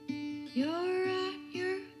You're at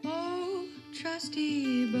your old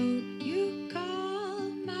trusty boat. You call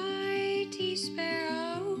my tea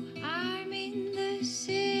sparrow. I'm in the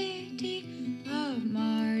city of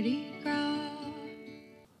Mardi Gras.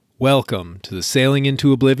 Welcome to the Sailing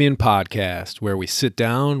into Oblivion podcast, where we sit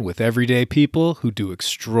down with everyday people who do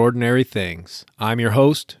extraordinary things. I'm your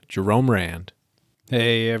host, Jerome Rand.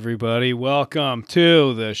 Hey everybody, welcome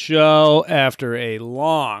to the show after a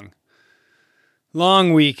long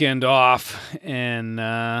weekend off, and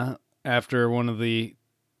after one of the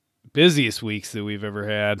busiest weeks that we've ever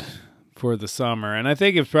had for the summer. And I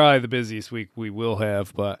think it's probably the busiest week we will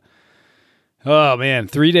have, but oh man,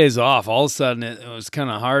 3 days off. All of a sudden it was kind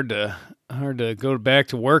of hard to go back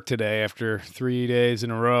to work today after 3 days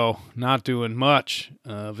in a row, not doing much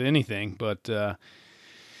of anything. But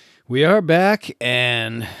we are back,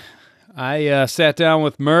 and I sat down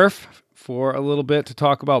with Murf for a little bit to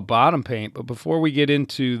talk about bottom paint. But before we get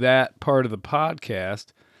into that part of the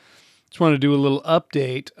podcast, just want to do a little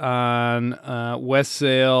update on West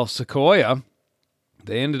Sail Sequoia.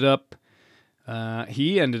 He ended up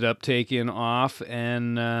taking off,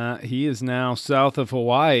 and he is now south of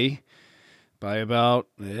Hawaii by about,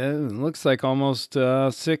 it looks like almost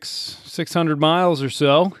 600 miles or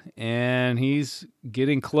so, and he's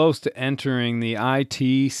getting close to entering the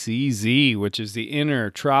ITCZ, which is the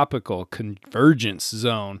Intertropical Convergence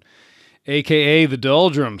Zone, aka the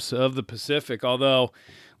doldrums of the Pacific. Although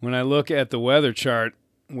when I look at the weather chart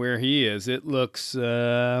where he is, it looks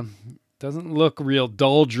doesn't look real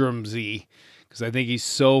doldrumsy, because I think he's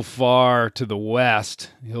so far to the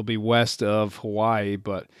west. He'll be west of Hawaii,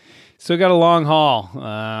 but still got a long haul,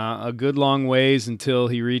 a good long ways until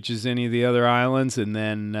he reaches any of the other islands, and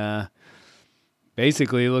then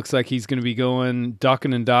basically it looks like he's going to be going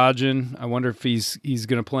ducking and dodging. I wonder if he's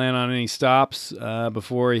going to plan on any stops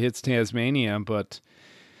before he hits Tasmania, but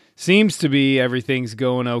seems to be everything's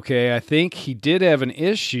going okay. I think he did have an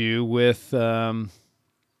issue with something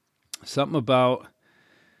about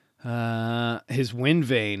his wind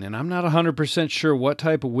vane, and I'm not 100% sure what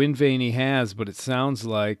type of wind vane he has, but it sounds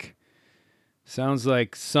like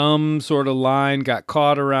some sort of line got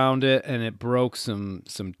caught around it, and it broke some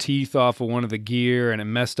teeth off of one of the gear, and it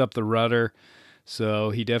messed up the rudder.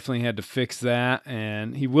 So he definitely had to fix that,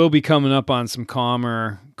 and he will be coming up on some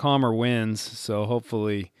calmer winds. So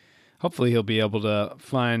hopefully he'll be able to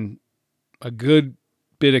find a good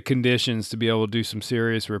bit of conditions to be able to do some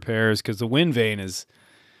serious repairs, because the wind vane is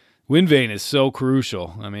so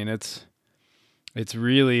crucial. I mean, it's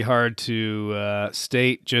really hard to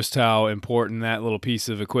state just how important that little piece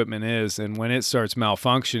of equipment is. And when it starts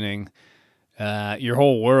malfunctioning, your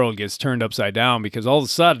whole world gets turned upside down, because all of a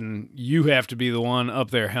sudden you have to be the one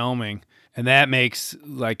up there helming. And that makes,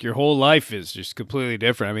 like, your whole life is just completely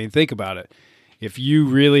different. I mean, think about it. If you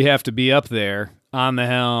really have to be up there on the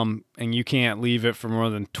helm and you can't leave it for more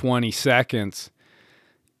than 20 seconds,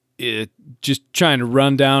 just trying to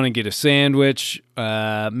run down and get a sandwich,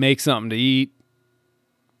 make something to eat,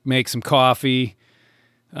 make some coffee,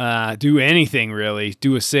 do anything really,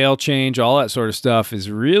 do a sail change, all that sort of stuff is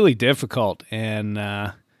really difficult. And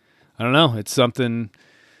I don't know, it's something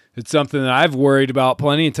that I've worried about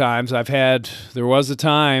plenty of times. There was a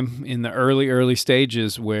time in the early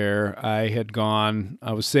stages where I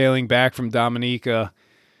was sailing back from Dominica,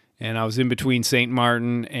 and I was in between St.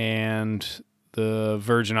 Martin and the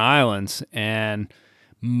Virgin Islands, and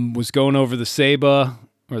was going over the Saba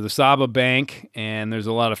bank, and there's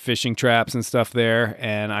a lot of fishing traps and stuff there,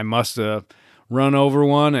 and I must have run over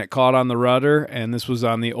one. It caught on the rudder, and this was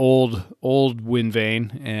on the old wind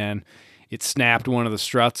vane, and it snapped one of the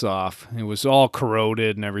struts off. It was all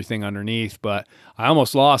corroded and everything underneath, but I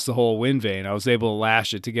almost lost the whole wind vane. I was able to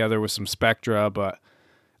lash it together with some Spectra, but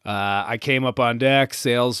I came up on deck,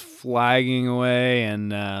 sails flagging away,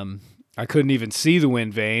 and I couldn't even see the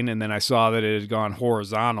wind vane, and then I saw that it had gone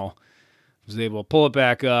horizontal. I was able to pull it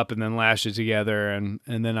back up and then lash it together, and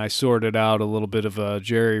then I sorted out a little bit of a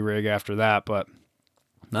jerry rig after that. But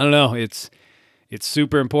I don't know, it's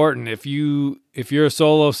super important. If you're a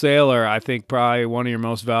solo sailor, I think probably one of your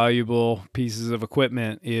most valuable pieces of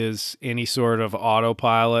equipment is any sort of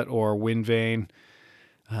autopilot or wind vane,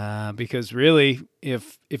 because really,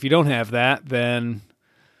 if you don't have that, then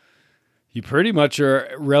you pretty much are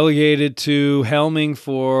relegated to helming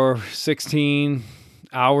for 16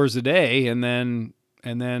 hours a day, and then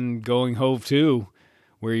going hove to,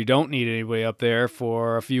 where you don't need anybody up there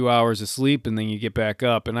for a few hours of sleep, and then you get back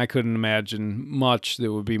up. And I couldn't imagine much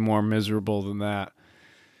that would be more miserable than that.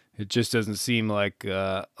 It just doesn't seem like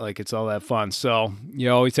it's all that fun. So you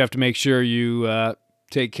always have to make sure you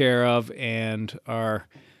take care of and are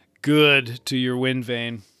good to your wind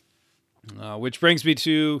vane. Which brings me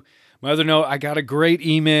to my other note. I got a great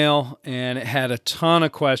email, and it had a ton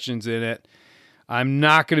of questions in it. I'm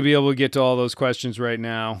not going to be able to get to all those questions right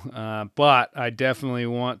now, but I definitely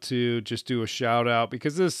want to just do a shout out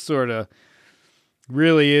because this sort of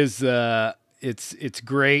really is it's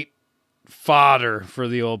great fodder for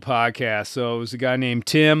the old podcast. So it was a guy named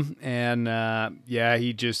Tim, and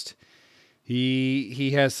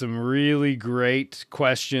he has some really great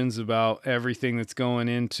questions about everything that's going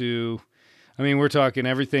into. I mean, we're talking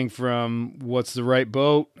everything from what's the right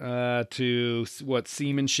boat to what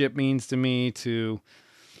seamanship means to me to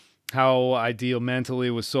how I deal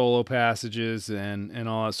mentally with solo passages and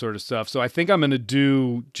all that sort of stuff. So I think I'm going to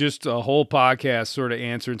do just a whole podcast sort of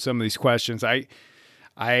answering some of these questions. I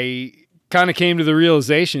kind of came to the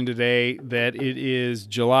realization today that it is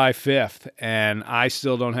July 5th and I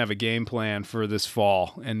still don't have a game plan for this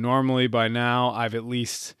fall. And normally by now I've at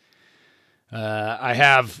least I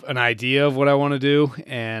have an idea of what I want to do,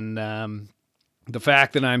 and the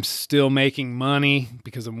fact that I'm still making money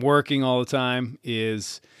because I'm working all the time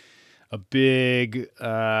is a big.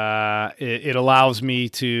 It allows me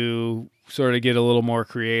to sort of get a little more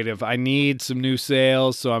creative. I need some new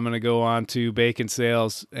sales, so I'm going to go on to bacon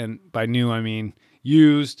sales, and by new I mean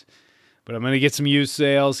used. But I'm going to get some used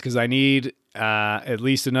sales because I need at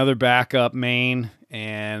least another backup main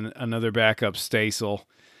and another backup staysail.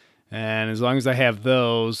 And as long as I have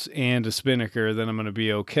those and a spinnaker, then I'm going to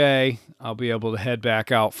be okay. I'll be able to head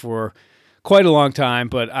back out for quite a long time,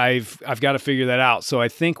 but I've got to figure that out. So I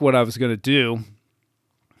think what I was going to do,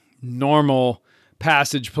 normal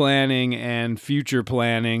passage planning and future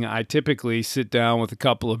planning, I typically sit down with a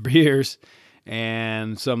couple of beers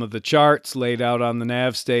and some of the charts laid out on the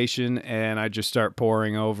nav station, and I just start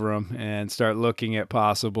poring over them and start looking at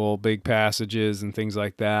possible big passages and things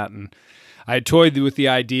like that. And I toyed with the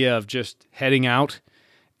idea of just heading out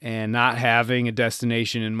and not having a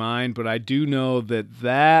destination in mind, but I do know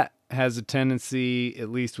that has a tendency, at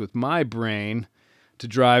least with my brain, to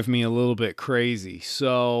drive me a little bit crazy.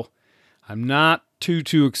 So I'm not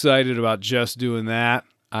too excited about just doing that.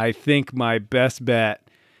 I think my best bet,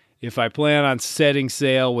 if I plan on setting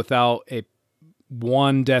sail without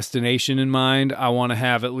one destination in mind, I want to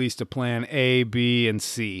have at least a plan A, B, and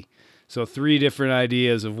C. So 3 different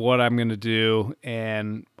ideas of what I'm going to do,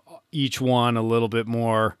 and each one a little bit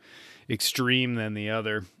more extreme than the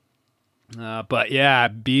other. But yeah,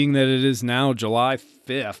 being that it is now July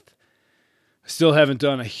 5th, I still haven't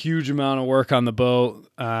done a huge amount of work on the boat,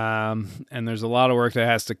 and there's a lot of work that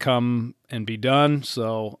has to come and be done.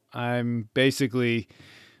 So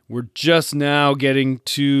we're just now getting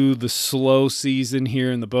to the slow season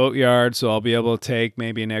here in the boatyard, so I'll be able to take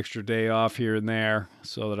maybe an extra day off here and there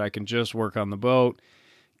so that I can just work on the boat,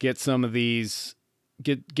 get some of the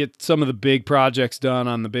big projects done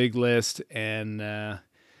on the big list, and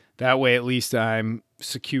that way at least I'm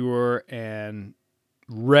secure and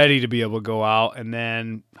ready to be able to go out. And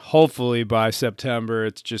then hopefully by September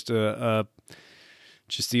it's just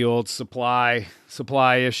just the old supply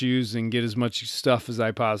issues and get as much stuff as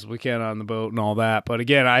I possibly can on the boat and all that. But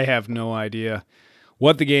again, I have no idea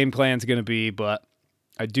what the game plan is going to be, but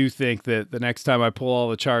I do think that the next time I pull all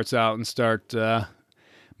the charts out and start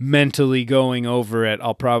mentally going over it,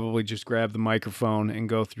 I'll probably just grab the microphone and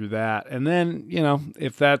go through that. And then,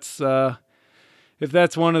 if that's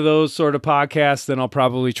one of those sort of podcasts, then I'll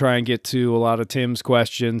probably try and get to a lot of Tim's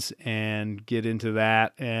questions and get into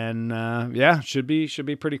that. And should be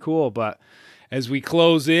pretty cool. But as we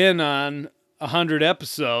close in on 100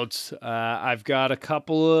 episodes, I've got a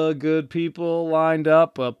couple of good people lined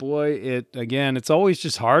up. But boy, it's always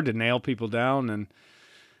just hard to nail people down, and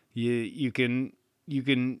you can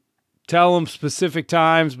tell them specific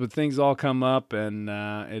times, but things all come up, and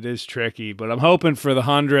it is tricky. But I'm hoping for the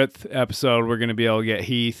 100th episode, we're going to be able to get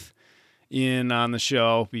Heath in on the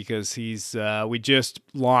show because we just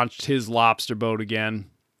launched his lobster boat again.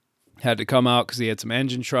 Had to come out because he had some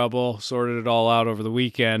engine trouble, sorted it all out over the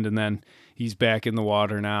weekend, and then he's back in the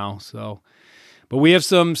water now. So, but we have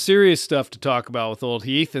some serious stuff to talk about with old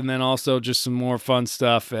Heath, and then also just some more fun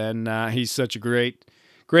stuff. And he's such a great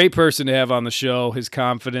person to have on the show. His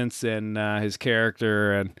confidence and his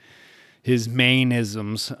character and his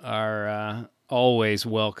manisms are always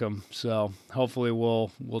welcome. So hopefully we'll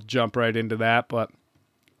jump right into that. But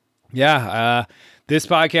yeah, this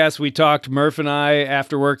podcast, we talked, Murf and I,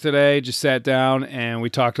 after work today, just sat down and we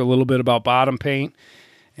talked a little bit about bottom paint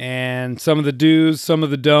and some of the do's, some of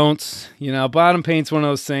the don'ts. Bottom paint's one of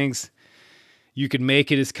those things. You can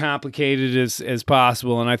make it as complicated as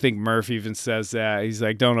possible, and I think Murf even says that. He's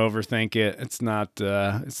like, "Don't overthink it. It's not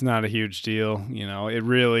a huge deal." It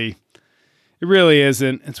It really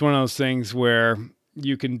isn't. It's one of those things where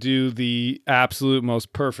you can do the absolute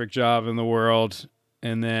most perfect job in the world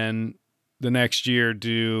and then the next year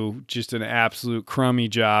do just an absolute crummy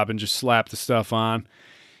job and just slap the stuff on.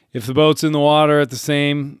 If the boat's in the water at the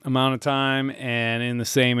same amount of time and in the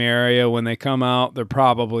same area, when they come out, they're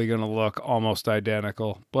probably going to look almost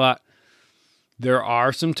identical. But there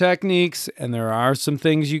are some techniques and there are some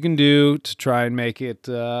things you can do to try and make it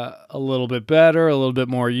a little bit better, a little bit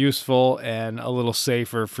more useful, and a little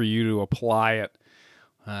safer for you to apply it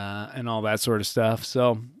and all that sort of stuff.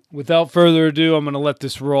 So without further ado, I'm going to let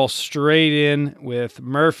this roll straight in with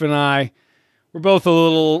Murf and I. We're both a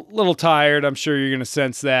little tired. I'm sure you're going to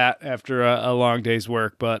sense that after a long day's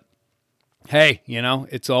work. But hey,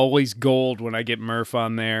 it's always gold when I get Murf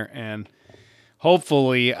on there, and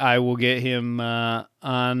hopefully I will get him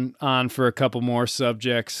on for a couple more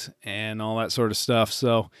subjects and all that sort of stuff.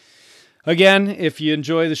 So again, if you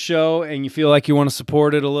enjoy the show and you feel like you want to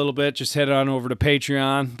support it a little bit, just head on over to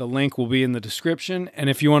Patreon. The link will be in the description. And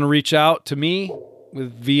if you want to reach out to me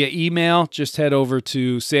via email, just head over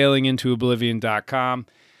to sailingintooblivion.com.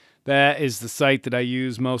 That is the site that I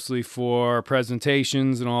use mostly for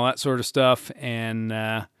presentations and all that sort of stuff.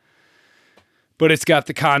 And but it's got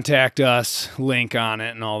the contact us link on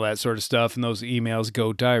it and all that sort of stuff. And those emails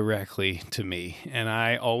go directly to me. And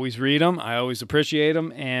I always read them. I always appreciate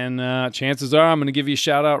them. And chances are I'm going to give you a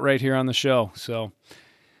shout out right here on the show. So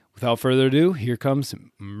without further ado, here comes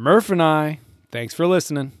Murf and I. Thanks for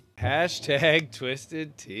listening. Hashtag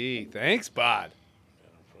Twisted Tea. Thanks, Bod.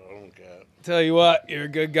 No problem, Cap. Tell you what, you're a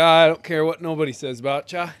good guy. I don't care what nobody says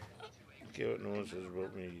about ya. Care what no one says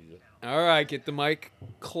about me either. All right, get the mic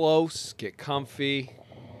close, get comfy.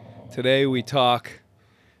 Today we talk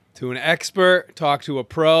to an expert, talk to a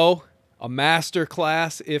pro, a master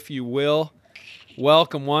class, if you will.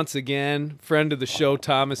 Welcome once again, friend of the show,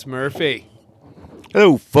 Thomas Murphy.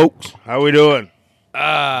 Hello, folks. How we doing?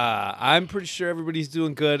 I'm pretty sure everybody's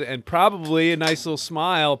doing good and probably a nice little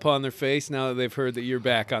smile upon their face now that they've heard that you're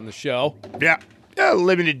back on the show. Yeah.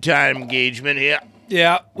 Limited time engagement here.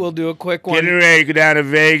 Yeah, we'll do a quick one. Getting ready to go down to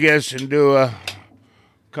Vegas and do a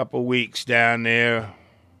couple weeks down there.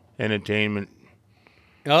 Entertainment.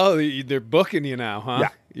 Oh, they're booking you now, huh? Yeah.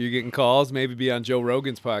 You're getting calls, maybe be on Joe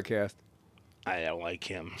Rogan's podcast. I don't like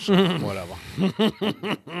him, so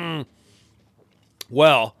whatever.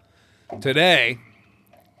 Well, today,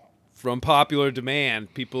 from popular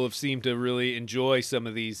demand, people have seemed to really enjoy some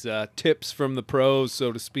of these tips from the pros,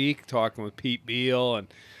 so to speak, talking with Pete Beal and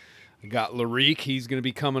I got Larique. He's going to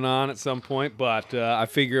be coming on at some point, but I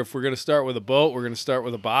figure if we're going to start with a boat, we're going to start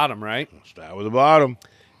with a bottom, right? Start with the bottom.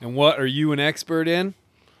 And what are you an expert in?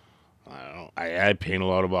 I don't know. I paint a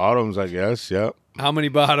lot of bottoms, I guess. Yep. How many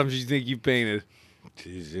bottoms do you think you've painted?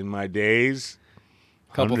 Jeez, in my days.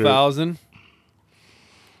 Couple 100. thousand?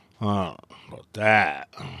 About that.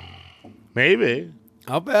 Maybe.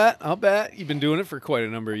 I'll bet. You've been doing it for quite a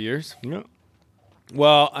number of years. Yep.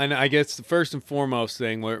 Well, and I guess the first and foremost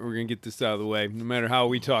thing, we're going to get this out of the way, no matter how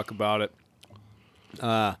we talk about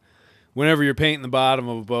it. Whenever you're painting the bottom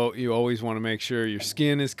of a boat, you always want to make sure your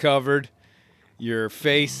skin is covered, your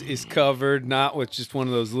face is covered, not with just one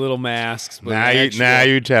of those little masks, but now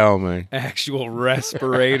you tell me. Actual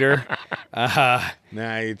respirator.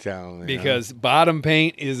 Now you tell me. Because bottom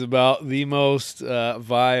paint is about the most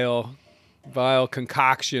vile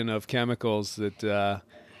concoction of chemicals that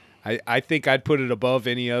I think I'd put it above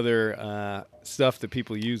any other stuff that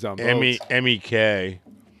people use on boats. MEK,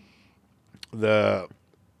 the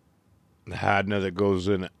hardener that goes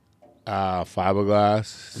in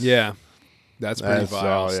fiberglass. Yeah, that's pretty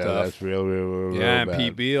vile stuff. Yeah, that's real yeah, and bad.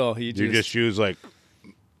 Pete Beal, You just use like,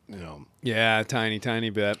 yeah, a tiny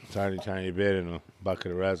bit. tiny bit in a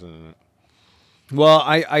bucket of resin in it. Well,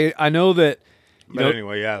 I know that. But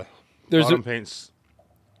anyway, yeah, there's bottom paint's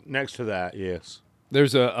next to that. Yes.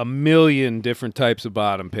 There's a million different types of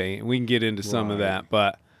bottom paint. We can get into some of that,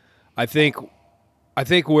 but I think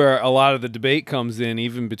where a lot of the debate comes in,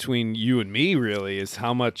 even between you and me, really, is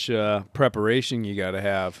how much preparation you got to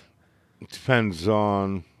have. It depends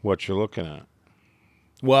on what you're looking at.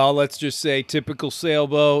 Well, let's just say typical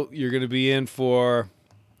sailboat, you're going to be in for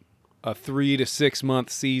a 3 to 6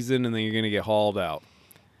 month season, and then you're going to get hauled out.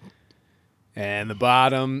 And the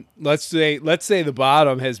bottom, let's say the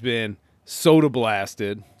bottom has been soda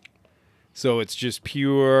blasted, so it's just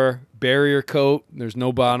pure barrier coat. There's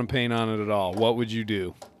no bottom paint on it at all. What would you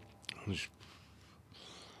do?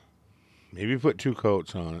 Maybe put 2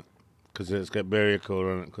 coats on it because it's got barrier coat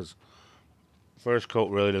on it. Because first coat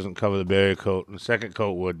really doesn't cover the barrier coat, and the second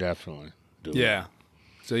coat would definitely do it. Yeah.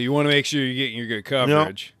 So you want to make sure you're getting your good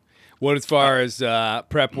coverage. What as far as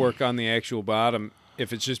prep work on the actual bottom?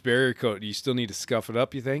 If it's just barrier coat, do you still need to scuff it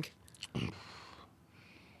up? You think?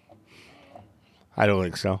 I don't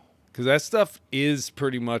think so. Because that stuff is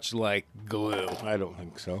pretty much like glue. I don't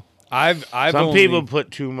think so. I've Some only, people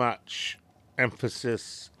put too much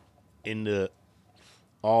emphasis into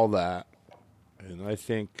all that, and I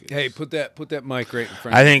think Hey, put that mic right in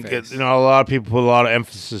front. I of think your face. a lot of people put a lot of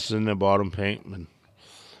emphasis in their bottom paint, and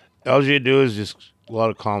all you do is just a lot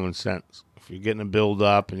of common sense. If you're getting a build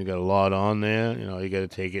up and you got a lot on there, you got to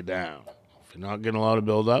take it down. If you're not getting a lot of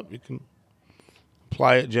build up, you can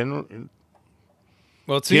apply it general.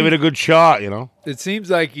 Well, Give it a good shot, It seems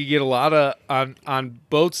like you get a lot of on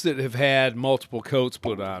boats that have had multiple coats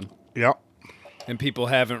put on, Yep. and people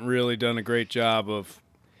haven't really done a great job of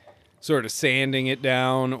sort of sanding it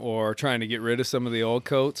down or trying to get rid of some of the old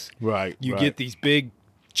coats. Right. You right. get these big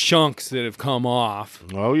chunks that have come off,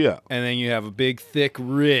 Oh yeah. and then you have a big thick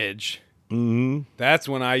ridge. Mm-hmm. That's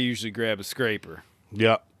when I usually grab a scraper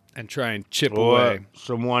Yep. and try and chip Or away.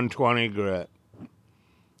 some 120 grit.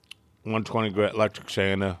 120 grit electric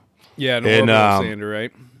sander. Yeah, an and, orbital sander,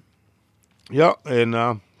 right? Yep, and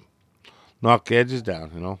knock the edges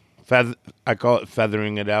down, I call it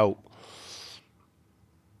feathering it out.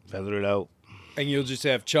 Feather it out. And you'll just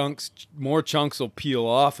have chunks, more chunks will peel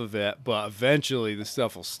off of it, but eventually the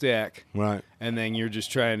stuff will stick. Right. And then you're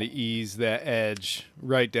just trying to ease that edge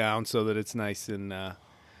right down so that it's nice and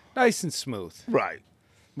smooth. Right.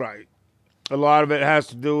 Right. A lot of it has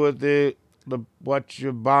to do with the what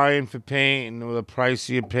you're buying for paint and the price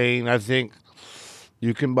of your paint. I think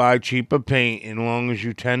you can buy cheaper paint as long as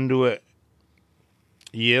you tend to it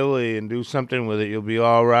yearly and do something with it. You'll be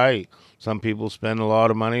all right. Some people spend a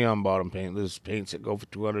lot of money on bottom paint. There's paints that go for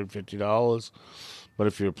 $250, but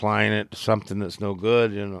if you're applying it to something that's no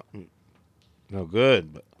good, no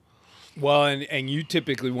good. But Well, and you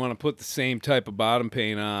typically want to put the same type of bottom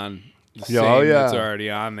paint on the Yeah, same oh, yeah. that's already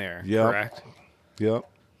on there, Yep. correct? yep.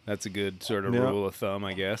 That's a good sort of Yep. rule of thumb,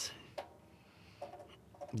 I guess.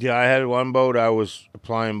 Yeah, I had one boat I was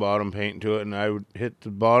applying bottom paint to it, and I would hit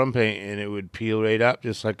the bottom paint, and it would peel right up,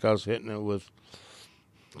 just like I was hitting it with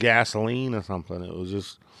gasoline or something. It was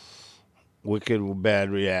just wicked bad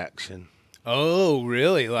reaction. Oh,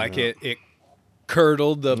 really? Like it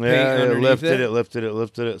curdled the paint Yeah, it underneath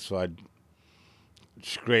lifted it. So I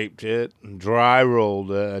scraped it and dry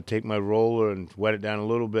rolled it. I take my roller and wet it down a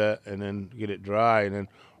little bit, and then get it dry, and then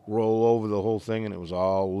roll over the whole thing, and it was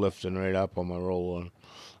all lifting right up on my roller.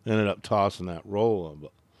 Ended up tossing that roller,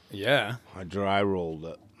 but Yeah. I dry rolled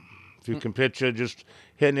it. If you can picture just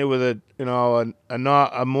hitting it with a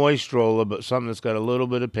not a moist roller, but something that's got a little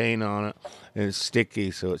bit of paint on it, and it's sticky,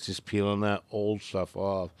 so it's just peeling that old stuff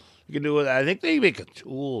off. You can do it. I think they make a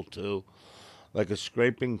tool too, like a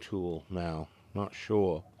scraping tool now. Not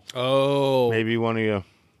sure. Oh. Maybe one of your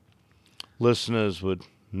listeners would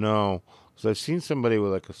know, because I've seen somebody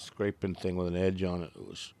with like a scraping thing with an edge on it. It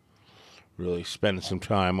was really spending some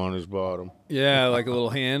time on his bottom. Yeah, like a little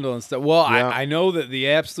handle and stuff. Well, Yeah. I know that the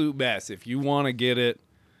absolute best, if you want to get it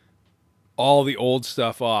all the old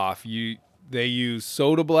stuff off, they use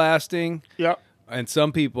soda blasting, Yep. and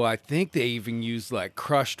some people, I think they even use like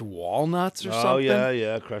crushed walnuts or Oh something.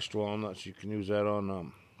 yeah, crushed walnuts. You can use that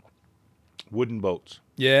on wooden boats.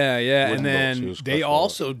 Yeah, Wooden and bolts then use they crushed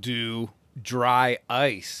also do dry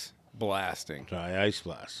ice blasting. Dry ice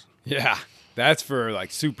blast. Yeah, that's for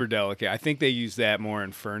like super delicate. I think they use that more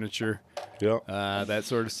in furniture, Yep. that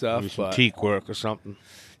sort of stuff. Maybe some But teak work or something.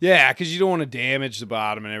 yeah, because you don't want to damage the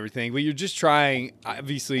bottom and everything. But you're just trying.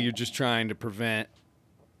 Obviously, you're just trying to prevent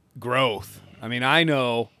growth. I mean, I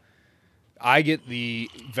know I get the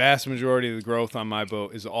vast majority of the growth on my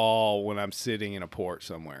boat is all when I'm sitting in a port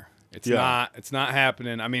somewhere. It's Yeah. not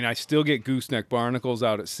happening. I mean, I still get gooseneck barnacles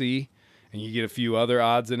out at sea, and you get a few other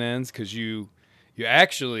odds and ends because you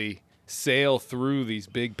actually sail through these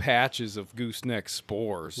big patches of gooseneck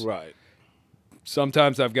spores. Right.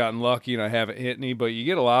 Sometimes I've gotten lucky and I haven't hit any, but you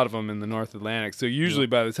get a lot of them in the North Atlantic. So usually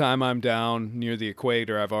by the time I'm down near the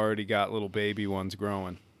equator, I've already got little baby ones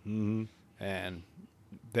growing. Mm-hmm. And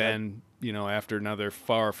then, after another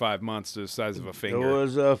 4 or 5 months, they're the size of a finger. There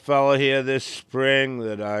was a fella here this spring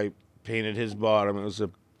that I painted his bottom. It was a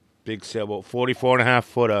big sailboat, 44.5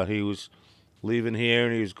 footer. He was leaving here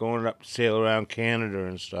and he was going up to sail around Canada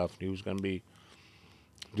and stuff. He was going to be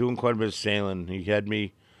doing quite a bit of sailing. He had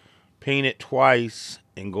me paint it twice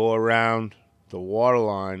and go around the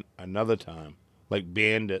waterline another time, like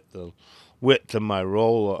bandit the width of my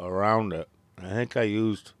roller around it. I think I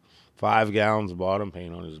used 5 gallons of bottom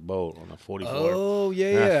paint on his boat on a 44. Oh,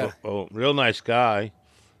 yeah. Oh, real nice guy.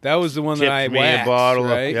 That was the one that I tipped me waxed, a bottle.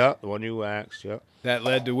 right? Yeah, the one you waxed. Yeah. That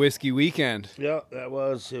led to Whiskey Weekend. Yeah, that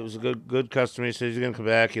was. It was a good customer. He said he's gonna come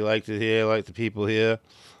back. He liked it here. Liked the people here.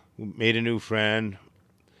 Made a new friend.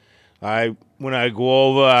 When I go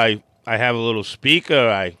over, I have a little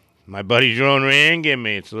speaker. My buddy Jerome Rand gave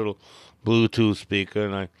me. It's a little Bluetooth speaker,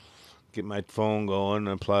 and I get my phone going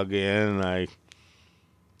and plug in, and I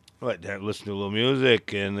listen to a little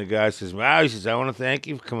music. And the guy says, "Wow," he says, "I want to thank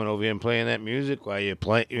you for coming over here and playing that music while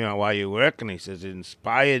you're working." He says, "It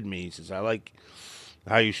inspired me." He says, "I like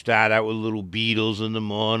how you start out with little Beatles in the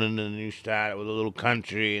morning, and then you start out with a little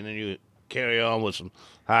country, and then you carry on with some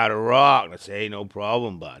harder rock." And I say, "Hey, no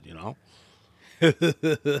problem, bud, you know."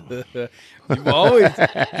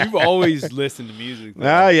 you've always listened to music. Though.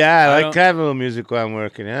 Oh, yeah, I like don't- having a little music while I'm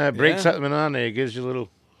working. Yeah, it breaks Yeah. something on there. It gives you a little,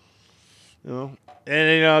 and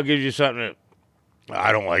it gives you something that,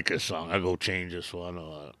 I don't like this song. I go change this one,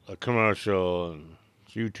 or a commercial, and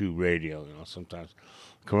it's YouTube radio, sometimes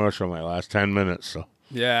commercial might last 10 minutes, so.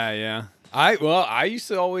 Yeah. I used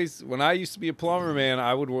to always, when I used to be a plumber, man,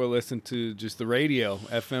 I would listen to just the radio,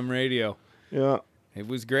 FM radio. Yeah. It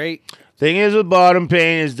was great. Thing is with bottom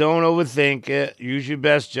paint is don't overthink it. Use your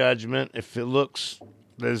best judgment. If it looks,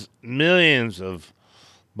 there's millions of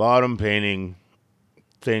bottom painting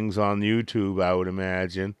things on YouTube, I would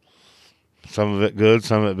imagine. Some of it good,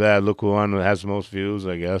 some of it bad. Look one that has the most views,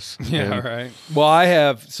 I guess. Yeah, And right. Well, I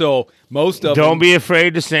have, so most of don't them, be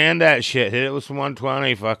afraid to sand that shit. Hit it with some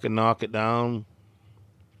 120, fucking knock it down.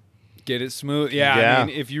 get it smooth. Yeah, Yeah. I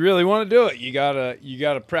mean, if you really want to do it, you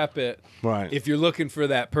gotta prep it. Right. If you're looking for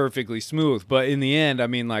that perfectly smooth. But in the end, I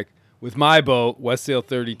mean, like with my boat, West Sail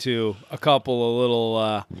 32, a couple of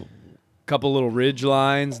little ridge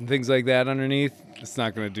lines and things like that underneath, it's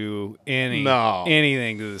not going to do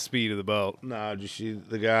anything to the speed of the boat. No, did you see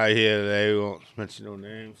the guy here today? We won't mention no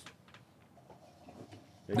names.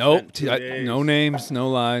 They Nope. spent 2 days, No names, no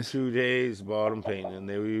lies. 2 days bottom painting.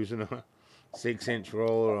 They were using a 6-inch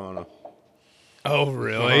roller on a. Oh,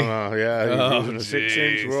 really? Yeah, he Oh, was using a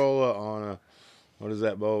 6-inch jeez. roller on a. What is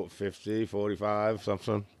that boat? 50, 45,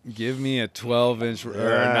 something. Give me a 12-inch or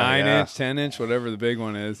Yeah, a 9-inch, yeah. 10-inch, whatever the big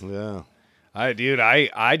one is. Yeah.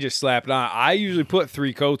 I just slapped on. I usually put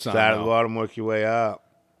 3 coats on. Start at the though. bottom, work your way up.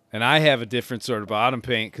 And I have a different sort of bottom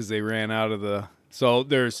paint because they ran out of the. So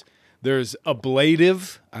there's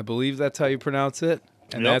ablative, I believe that's how you pronounce it,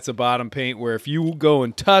 and Yep. that's a bottom paint where if you go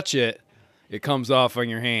and touch it, it comes off on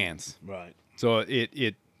your hands. Right. So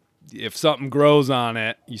it if something grows on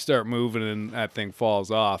it, you start moving and that thing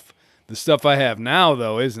falls off. The stuff I have now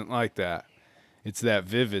though isn't like that. It's that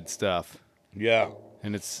vivid stuff, Yeah.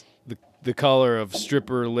 and it's the color of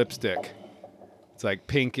stripper lipstick. It's like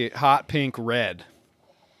pink, hot pink red.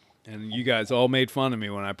 And you guys all made fun of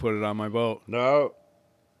me when I put it on my boat. No.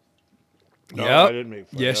 No, Yep. I didn't make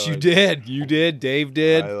fun. Yes, I you liked it. did. You did. Dave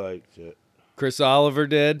did. I liked it. Chris Oliver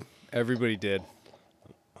did. Everybody did.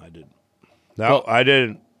 I didn't. No, I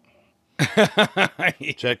didn't. All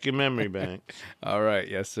Check your memory bank. right.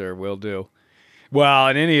 Yes, sir. Will do. Well,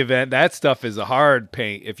 in any event, that stuff is a hard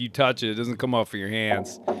paint. If you touch it, it doesn't come off of your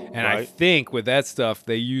hands. And I Right. think with that stuff,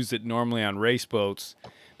 they use it normally on race boats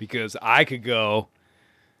because I could go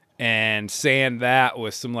and sand that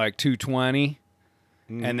with some like 220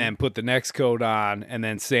 and then put the next coat on and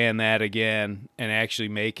then sand that again and actually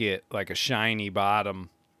make it like a shiny bottom.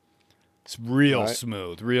 It's real Right.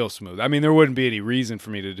 smooth, real smooth. I mean, there wouldn't be any reason for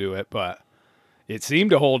me to do it, but it seemed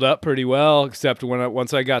to hold up pretty well, except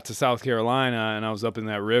once I got to South Carolina and I was up in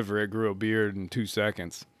that river, it grew a beard in 2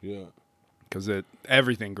 seconds Yeah. because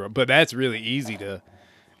everything grew. But that's really easy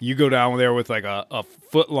you go down there with like a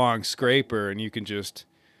foot-long scraper and you can just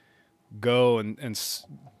go and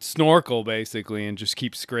snorkel basically and just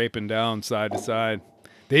keep scraping down side to side.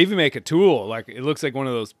 They even make a tool, like it looks like one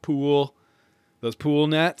of those pool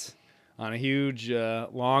nets on a huge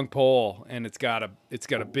long pole, and it's got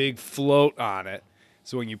a big float on it.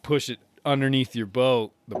 So when you push it underneath your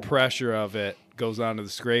boat, the pressure of it goes onto the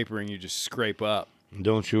scraper, and you just scrape up.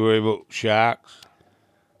 Don't you worry about sharks.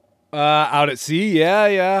 Out at sea,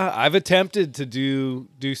 yeah. I've attempted to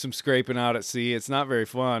do some scraping out at sea. It's not very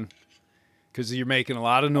fun because you're making a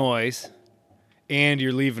lot of noise, and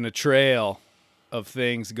you're leaving a trail of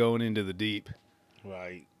things going into the deep,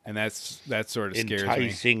 Right. and that sort of scares me.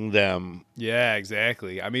 Enticing them. Yeah,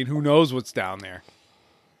 exactly. I mean, who knows what's down there?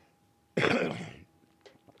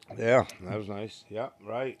 Yeah, that was nice. Yeah,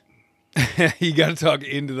 right. You got to talk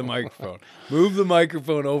into the microphone. Move the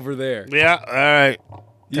microphone over there. Yeah, all right.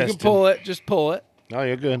 You can Testing. pull it. Just pull it. No,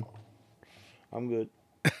 you're good. I'm good.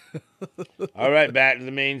 All right, back to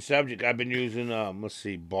the main subject. I've been using, let's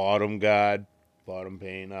see, bottom guard, bottom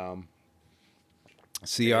paint.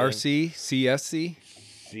 CRC, CSC.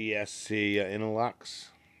 CSC Interlux.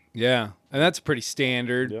 Yeah, and that's pretty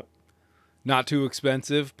standard. Yep. Not too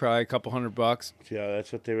expensive, probably a couple $100. Yeah,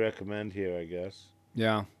 that's what they recommend here, I guess.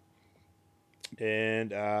 Yeah.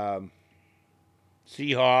 And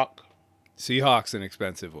Seahawk. Seahawk's an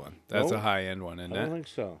expensive one. That's No? a high-end one, isn't I don't it? think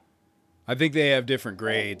so. I think they have different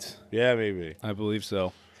grades. Yeah, maybe. I believe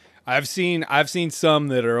so. I've seen some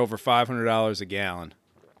that are over $500 a gallon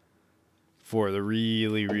for the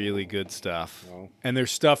really, really good stuff. Oh. And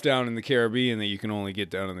there's stuff down in the Caribbean that you can only get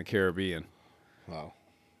down in the Caribbean Wow.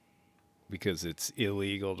 because it's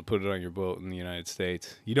illegal to put it on your boat in the United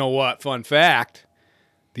States. You know what? Fun fact.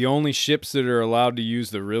 The only ships that are allowed to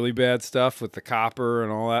use the really bad stuff with the copper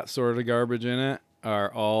and all that sort of garbage in it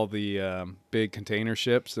are all the big container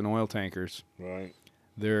ships and oil tankers. Right.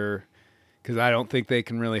 They're because I don't think they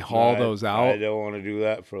can really haul those out. I don't want to do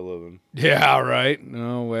that for a living. Yeah, right.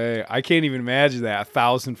 No way. I can't even imagine that.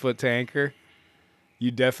 1,000-foot tanker. You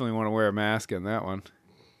definitely want to wear a mask in that one.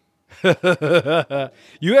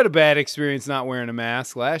 You had a bad experience not wearing a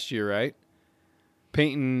mask last year, right?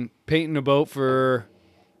 Painting a boat for.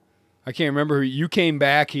 I can't remember who. You came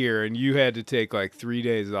back here and you had to take like 3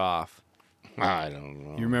 days off. I don't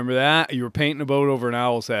know. You remember that? You were painting a boat over an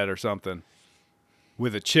owl's head or something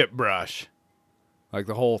with a chip brush, like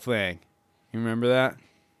the whole thing. You remember that?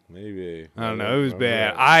 Maybe. I don't know. It was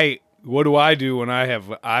bad. Right. What do I do when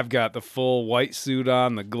I've got the full white suit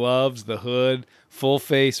on, the gloves, the hood, full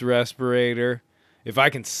face respirator. If I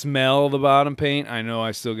can smell the bottom paint, I know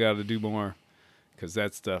I still got to do more because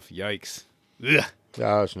that stuff, yikes. Ugh.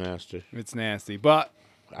 Oh, it's nasty. It's nasty. But,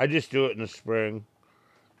 I just do it in the spring.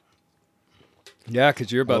 yeah,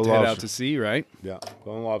 because you're about Oh, to head out lobster. to sea, right? Yeah.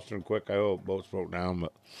 Going lobstering quick. I hope boats broke down,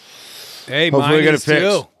 but Hey, hopefully we mine get is it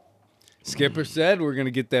fixed. too. Skipper said we're going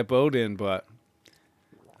to get that boat in, but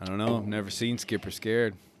I don't know. I've never seen Skipper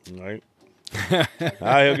scared. right.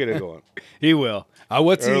 He'll get it going. He will.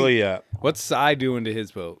 What's Early yet. What's Cy doing to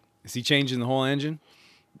his boat? Is he changing the whole engine?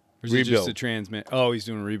 Or is it just Rebuild. a transmit? Oh, he's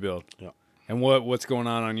doing a rebuild. Yeah. And what's going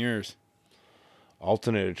on yours?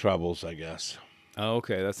 Alternator troubles, I guess. Oh,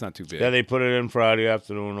 okay. That's not too big. Yeah, they put it in Friday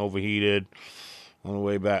afternoon, overheated on the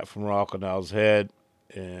way back from Rockinghall's Head.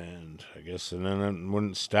 And I guess, and then it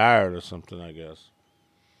wouldn't start or something, I guess.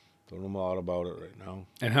 Don't know a lot about it right now.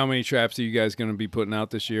 And how many traps are you guys going to be putting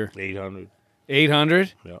out this year? 800.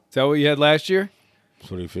 800? Yeah. Is that what you had last year?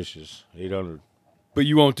 That's what he fishes. 800. But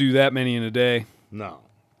you won't do that many in a day. No.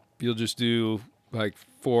 You'll just do like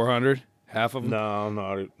 400? Half of them?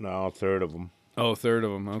 No, a third of them. Oh, a third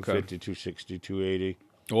of them. Okay. 250, 260, 280.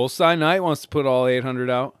 Well, Cy Knight wants to put all 800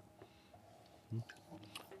 out.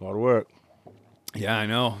 A lot of work. Yeah, I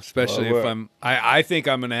know. Especially Well, if I think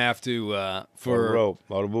I'm going to have to, A lot of for rope.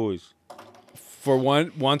 A lot of buoys.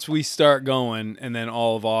 once we start going and then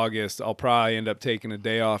all of August, I'll probably end up taking a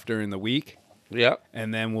day off during the week. Yep.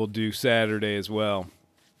 And then we'll do Saturday as well.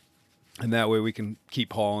 And that way we can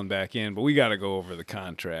keep hauling back in. But we got to go over the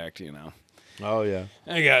contract, you know. Oh, yeah.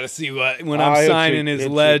 I got to see when Oh, I'm he'll signing treat- his he'll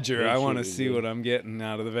treat- ledger. he'll I want to treat you see good. what I'm getting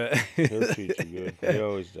out of the vet. He'll treat you good. He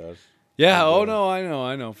always does. Yeah. He'll Oh, do. no,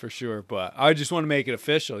 I know for sure. But I just want to make it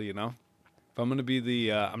official, you know. If I'm going to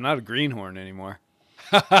be I'm not a greenhorn anymore.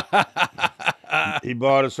 He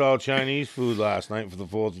bought us all Chinese food last night for the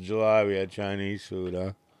 4th of July. We had Chinese food,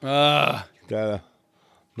 huh? Got a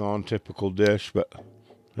non-typical dish, but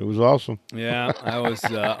it was awesome. Yeah, I was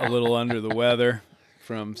a little under the weather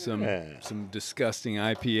from some Yeah. disgusting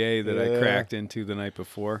IPA that I Yeah. cracked into the night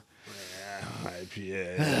before.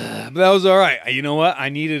 IPA. But that was all right. You know what? I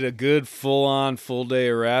needed a good full day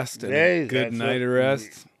of rest and Hey, a good that's night it. of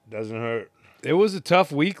rest. Doesn't hurt. It was a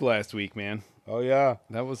tough week last week, man. Oh, yeah.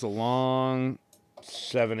 That was a long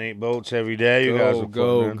 7-8 boats every day you guys were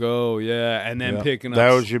putting in. go, yeah. And then Yeah. picking up.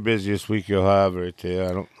 That was your busiest week you'll have right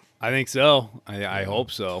there. I think so. I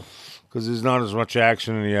hope so. Because there's not as much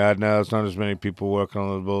action in the yard now. There's not as many people working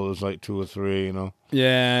on the boat. There's like 2 or 3, you know.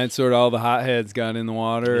 Yeah, it's sort of all the hotheads got in the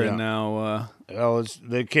water, Yeah. and now Well,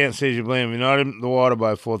 they can't say you blame. You're not in the water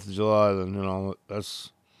by 4th of July, then, you know,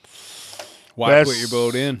 that's... why put your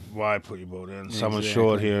boat in? Why put your boat in? Summer's Exactly.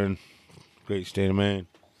 short here in great state of Maine.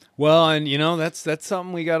 Well, and you know that's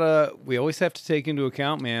something we always have to take into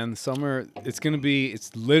account, man. The summer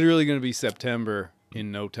it's literally gonna be September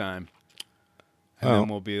in no time, and then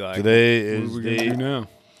we'll be like, Today what is are we gonna do the now?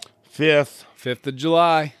 5th. 5th of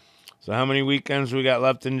July. So how many weekends we got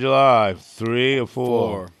left in July? 3 or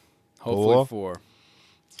 4? 4. Hopefully 4.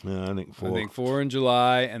 Yeah, I think 4. I think 4 in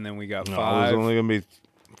July, and then we got No, 5. there's only going to be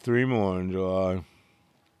 3 more in July.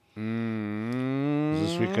 Mm,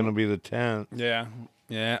 This week going to be the 10th. yeah.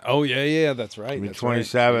 Yeah. Oh yeah. That's right. It'll be That's right.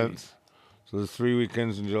 27th. So there's 3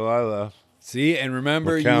 weekends in July left. See, and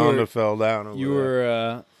remember, My calendar fell down. Over you there.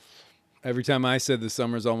 were every time I said the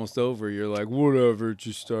summer's almost over, you're like, whatever, it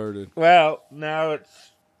just started. Well, now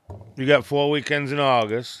you got 4 weekends in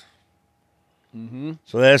August. Mm-hmm.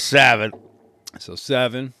 So there's 7. So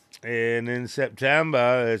 7. And in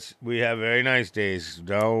September, we have very nice days.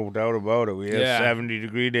 No doubt about it. We have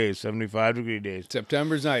 70-degree days, 75-degree days.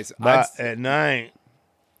 September's nice. But at night,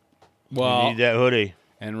 you need that hoodie.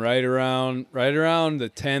 And right around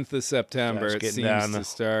the 10th of September, it seems to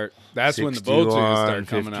start. That's when the boats are going to start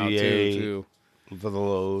coming out too. For the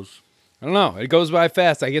lows. I don't know. It goes by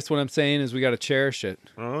fast. I guess what I'm saying is we got to cherish it.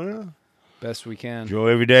 Oh, yeah. Best we can. Enjoy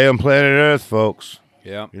every day on planet Earth, folks.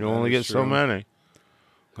 Yeah. You don't only get so many.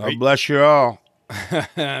 God bless you all.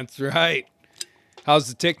 That's right. How's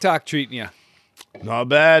the TikTok treating you? Not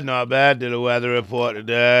bad, not bad. Did a weather report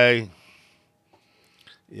today.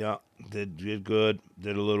 Yeah, did good.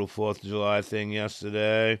 Did a little 4th of July thing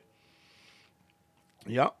yesterday.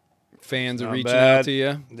 Yeah. Fans are reaching out to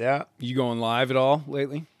you? Yeah. You going live at all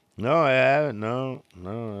lately? No, I haven't. No, I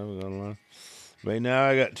haven't gone live. Right now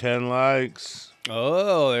I got 10 likes.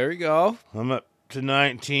 Oh, there you go. I'm up to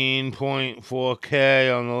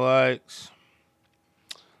 19.4K on the likes.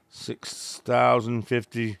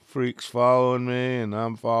 6,050 freaks following me, and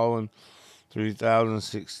I'm following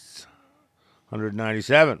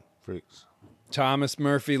 3,697 freaks. Thomas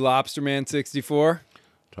Murphy, Lobsterman 64.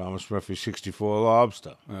 Thomas Murphy 64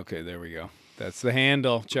 Lobster. Okay, there we go. That's the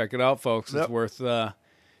handle. Check it out, folks. Yep.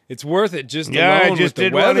 It's worth it just alone with the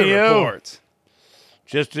weather reports.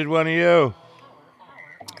 Just did one of you.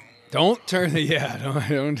 Don't turn the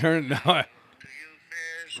don't turn it. No.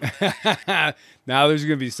 Now there's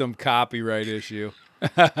gonna be some copyright issue.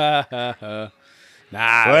 Well,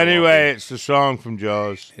 anyway, it's the song from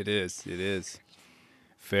Jaws. It is.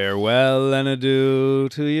 Farewell and adieu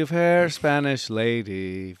to you, fair Spanish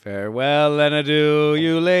lady. Farewell and adieu,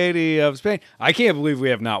 you lady of Spain. I can't believe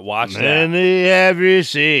we have not watched that. And they have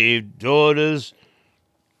received orders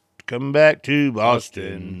to come back to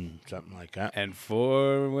Boston. Something like that. And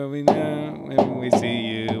for when we see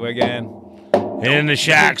you again. And the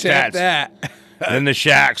shack starts. That. And the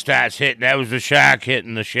shack starts hitting. That was the shark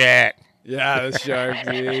hitting the shack. Yeah, the shark.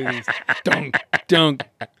 Dunk, dunk.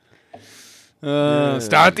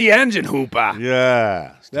 Start the engine, Hooper.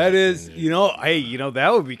 Yeah. That is, that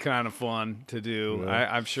would be kind of fun to do.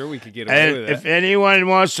 Yeah. I'm sure we could get away with that. If anyone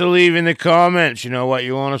wants to leave in the comments, what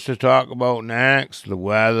you want us to talk about next, the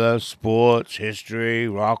weather, sports, history,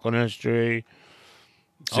 rockin' history,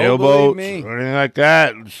 sailboats, or anything like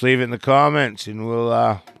that, just leave it in the comments, and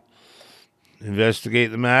we'll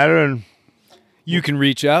investigate the matter. And you can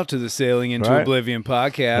reach out to the Sailing Into Oblivion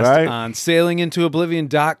podcast on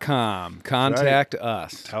sailingintoOblivion.com. Contact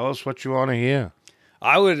us. Tell us what you want to hear.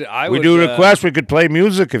 We do requests. We could play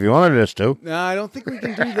music if you wanted us to. No, I don't think we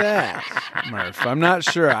can do that, Murph. I'm not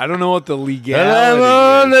sure. I don't know what the legality I'm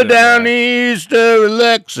on the Downeaster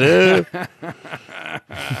Alexa.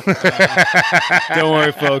 Don't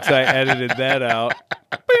worry, folks. I edited that out.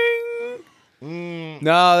 Bing.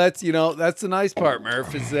 No, that's the nice part,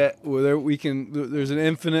 Murph, is that there's an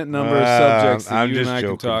infinite number of subjects that you and I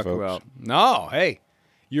can talk about. No, hey.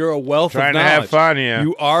 You're a wealth of knowledge. Trying to have fun, yeah.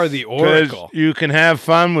 You are the oracle. You can have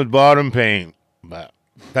fun with bottom paint, but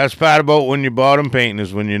that's part about when you're bottom painting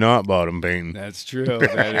is when you're not bottom painting. That's true.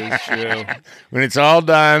 That is true. When it's all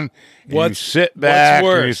done, you sit back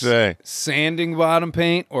what's worse, and you say, sanding bottom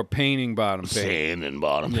paint or painting bottom paint? Sanding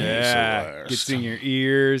bottom paint. Yeah, gets in your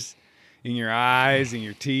ears, in your eyes, in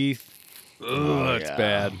your teeth. Ugh, it's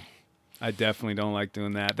bad. I definitely don't like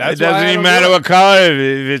doing that. It doesn't even matter what color.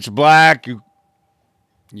 If it's black,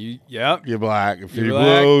 Yep. You're black. If you're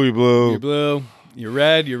black, blue, you're blue. You're blue. You're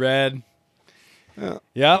red, you're red. Yeah.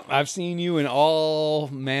 Yep. I've seen you in all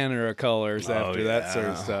manner of colors after that sort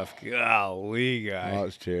of stuff. Golly, guy. Oh,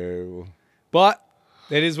 it's terrible. But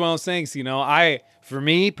it is one of those things, for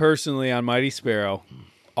me personally on Mighty Sparrow,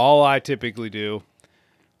 all I typically do,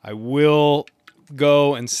 I will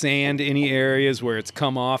go and sand any areas where it's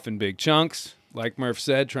come off in big chunks. Like Murph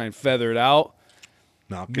said, try and feather it out.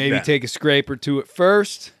 Maybe take a scraper to it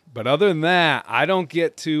first. But other than that, I don't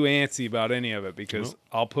get too antsy about any of it because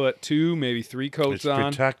I'll put 2, maybe 3 coats on.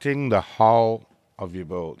 It's protecting the hull of your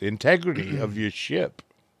boat, the integrity of your ship.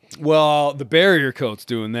 Well, the barrier coat's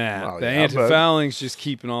doing that. The anti-fouling's just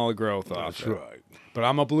keeping all the growth off. That's right. But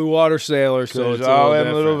I'm a blue water sailor, so it's all them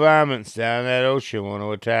different. little varmints down that ocean want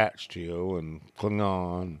to attach to you and cling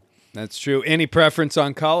on. That's true. Any preference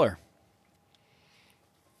on color?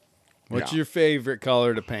 What's your favorite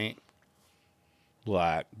color to paint?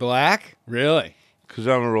 Black. Black? Really? Because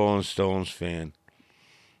I'm a Rolling Stones fan.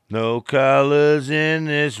 No colors in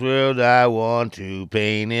this world, I want to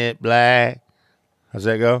paint it black. How's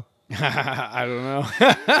that go? I don't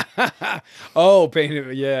know. Oh, paint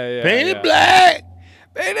it. Yeah. Paint yeah. it black.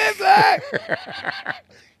 Paint it black.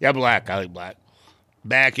 Yeah, black. I like black.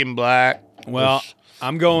 Back in black. Well,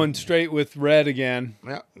 I'm going straight with red again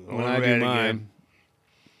Yeah, when I do mine. again.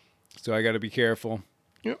 So I got to be careful.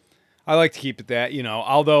 Yep. I like to keep it that,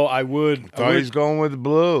 although I Thought he's going with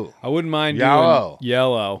blue. I wouldn't mind Yellow. doing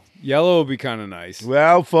yellow. Yellow would be kind of nice.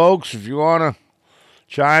 Well, folks, if you want to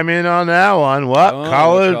chime in on that one, what Oh,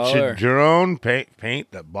 color what color? should Jerome paint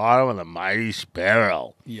the bottom of the Mighty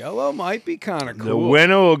Sparrow? Yellow might be kind of The cool.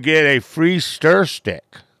 winner will get a free stir stick.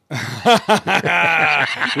 We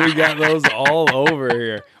got those all over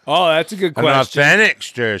here. Oh, that's a good An question. authentic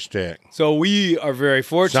stir stick. So we are very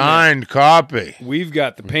fortunate. Signed copy. We've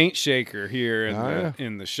got the paint shaker here Oh,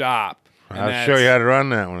 in the shop. and I'll that's- show you how to run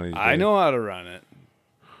that one of these days. I know how to run it.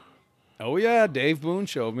 Oh yeah, Dave Boone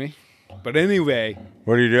showed me. But anyway,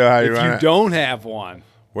 What do you do? How do you if run you it? don't have one,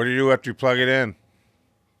 What do you do after you plug it in?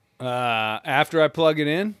 after I plug it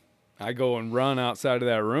in, I go and run outside of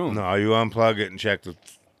that room. No, you unplug it and check the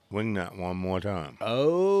wing nut one more time.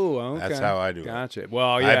 Oh, okay. That's how I do it. Gotcha.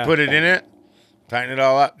 Well, yeah. I put it in it, tighten it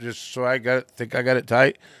all up just so I think I got it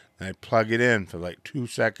tight, and I plug it in for like 2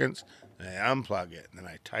 seconds, and I unplug it, and then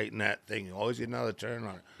I tighten that thing. You always get another turn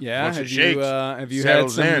on it. Yeah. Once Have it shakes, you had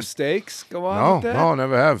settles some in. mistakes go on No, with that? no,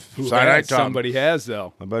 never have. Who Cyanide has? taught me. Somebody has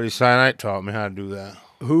though. My buddy Cyanide taught me how to do that.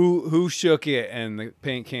 Who shook it and the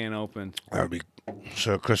paint can opened? That would be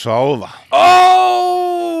Sir Chris Oliver.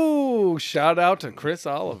 Oh! Shout out to Chris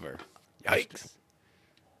Oliver. Yikes.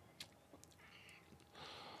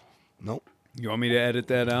 Nope. You want me to edit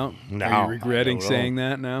that out? No, Are you regretting I don't know. saying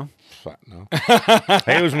that now? Fuck no.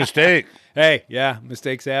 Hey, it was a mistake. Hey, yeah,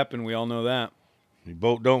 mistakes happen. We all know that. Your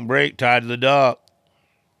boat don't break, tied to the dock.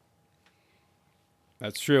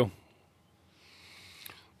 That's true.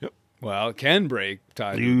 Yep. Well, it can break.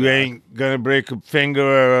 Tied to You the dock. ain't gonna break a finger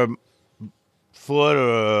or a foot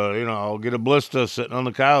or get a blister sitting on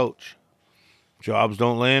the couch. Jobs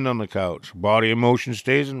don't land on the couch. Body in motion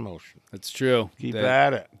stays in motion. That's true. Keep That-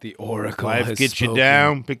 at it. The oracle Life has gets you spoken.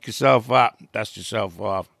 down, pick yourself up, dust yourself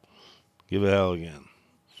off, give it hell again.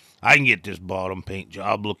 I can get this bottom paint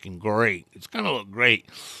job looking great. It's gonna look great,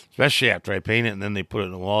 especially after I paint it and then they put it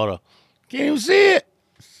in the water. Can't even see it.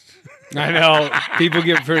 I know. People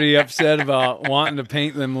get pretty upset about wanting to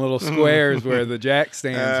paint them little squares where the jack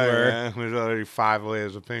stands were. Yeah, there's already 5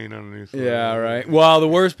 layers of paint underneath. Yeah, right. Well, the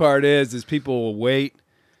worst part is people will wait.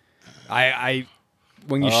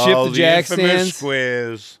 When you ship the jack infamous stands,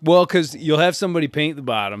 squares. well, because you'll have somebody paint the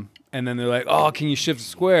bottom, and then they're like, "Oh, can you shift the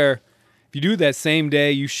square?" If you do it that same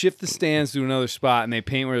day, you shift the stands to another spot, and they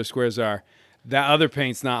paint where the squares are. That other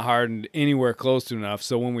paint's not hardened anywhere close to enough,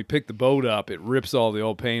 so when we pick the boat up, it rips all the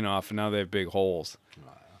old paint off, and now they have big holes.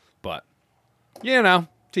 But to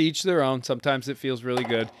each their own. Sometimes it feels really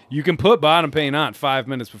good. You can put bottom paint on 5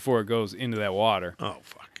 minutes before it goes into that water. Oh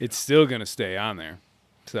fuck. It's still gonna stay on there.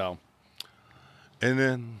 So And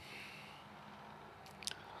then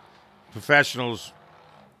professionals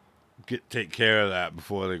take care of that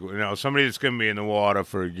before they go. Somebody that's going to be in the water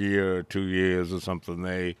for a year or 2 years or something,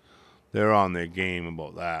 they're on their game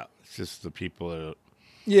about that. It's just the people that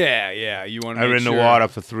yeah, you want to. are in the water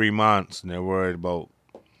for 3 months and they're worried about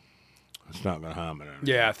it's not going to harm it.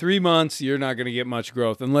 Yeah, 3 months, you're not going to get much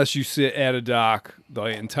growth unless you sit at a dock the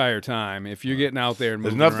entire time. If you're getting out there and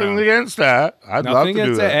There's moving nothing around. against that. I'd love Nothing to do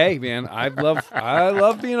against that. Hey, man, I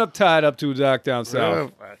love being tied up to a dock down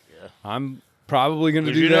south. Yeah, fuck yeah. I'm probably going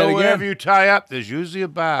to 'Cause do that wherever again. you tie up, there's usually a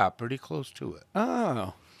bar pretty close to it.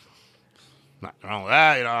 Oh, Not wrong with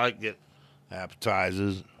that. I like to get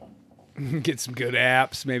appetizers, get some good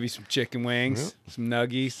apps, maybe some chicken wings, some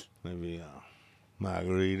nuggies. maybe a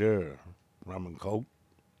margarita or rum and coke.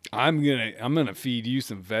 I'm gonna feed you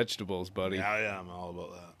some vegetables, buddy. Yeah, I'm all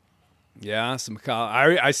about that. Yeah, some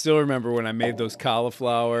I still remember when I made those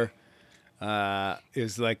cauliflower.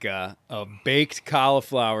 Is like a baked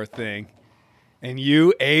cauliflower thing, and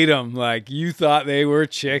you ate them like you thought they were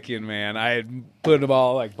chicken, man. I had put them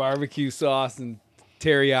all like barbecue sauce and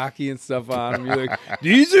teriyaki and stuff on them. You're like,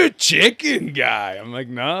 these are chicken, guy. I'm like,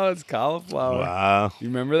 no, it's cauliflower. Wow. You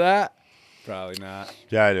remember that? Probably not.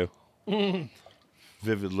 Yeah, I do.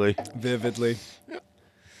 Vividly.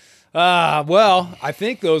 Well, I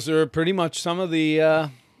think those are pretty much some of the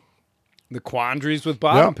quandaries with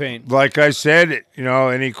bottom Yep. paint. Like I said,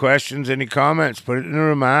 any questions, any comments, put it in the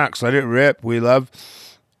remarks. Let it rip.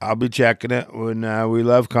 I'll be checking it when we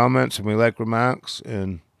love comments and we like remarks.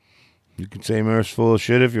 And you can say Murf's full of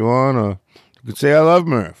shit if you want, or you can say I love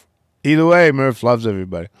Murf. Either way, Murph loves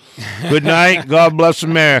everybody. Good night. God bless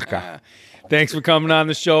America. Thanks for coming on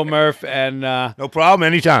the show, Murph. And No problem.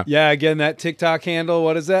 Anytime. yeah, again, that TikTok handle,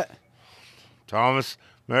 what is that? Thomas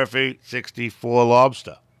Murphy, 64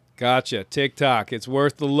 Lobster. Gotcha. TikTok. It's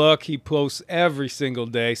worth the look. He posts every single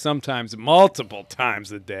day, sometimes multiple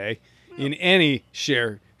times a day, in any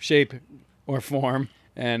shape, or form.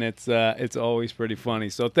 And it's always pretty funny.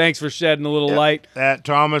 So thanks for shedding a little light. At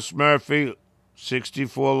Thomas Murphy,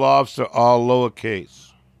 64 Lobster, all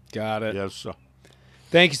lowercase. Got it. Yes, sir.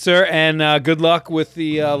 Thank you, sir, and good luck with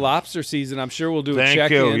the lobster season. I'm sure we'll do a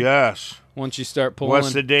check-in. Thank you, yes. Once you start pulling.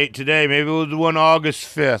 What's the date today? Maybe we'll do one August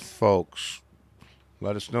 5th, folks.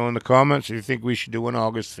 Let us know in the comments if you think we should do one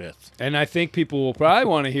August 5th. And I think people will probably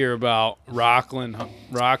want to hear about Rockland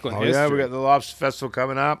history. Yeah, we got the Lobster Festival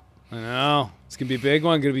coming up. I know. It's going to be a big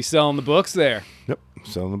one. Going to be selling the books there. Yep,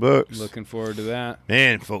 selling the books. Looking forward to that.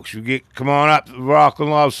 Man, folks, come on up to the Rockland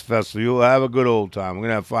Lobster Festival. You'll have a good old time. We're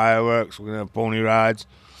going to have fireworks. We're going to have pony rides,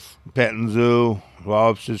 petting zoo,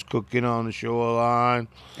 lobsters cooking on the shoreline.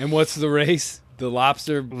 And what's the race? The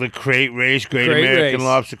lobster? The crate race, Great Crate American race.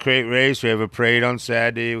 Lobster Crate Race. We have a parade on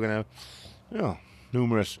Saturday. We're going to have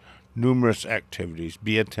numerous activities,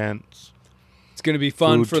 beer tents. It's going to be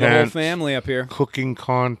fun Food for the whole tents. family up here. Cooking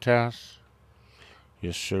contests.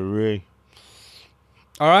 Yes, sirree.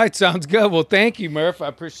 All right, sounds good. Well, thank you, Murph. I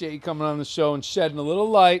appreciate you coming on the show and shedding a little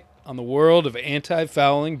light on the world of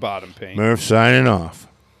anti-fouling bottom paint. Murph signing off.